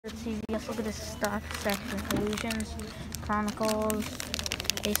CVS. Look at this stock section. Illusions, Chronicles,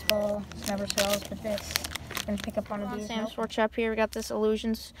 baseball. This never sells, but this. Gonna pick up one of these. Sam's Sports Shop here. We got this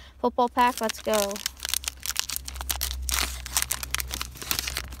Illusions football pack. Let's go.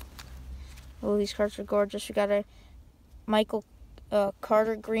 Oh, these cards are gorgeous. We got a Michael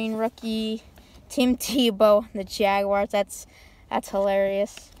Carter green rookie, Tim Tebow, the Jaguars. That's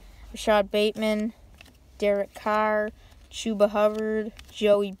hilarious. Rashad Bateman, Derek Carr, Chuba Hubbard,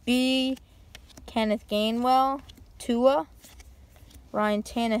 Joey B, Kenneth Gainwell, Tua, Ryan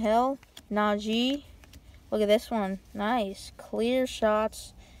Tannehill, Najee. Look at this one. Nice. Clear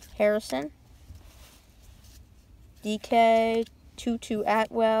shots. Harrison, DK, Tutu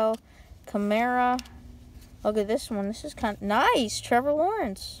Atwell, Kamara. Look at this one. This is kind of nice. Trevor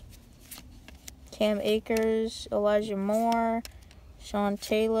Lawrence, Cam Akers, Elijah Moore, Sean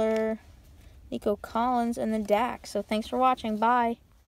Taylor, Nico Collins, and then Dak. So thanks for watching. Bye.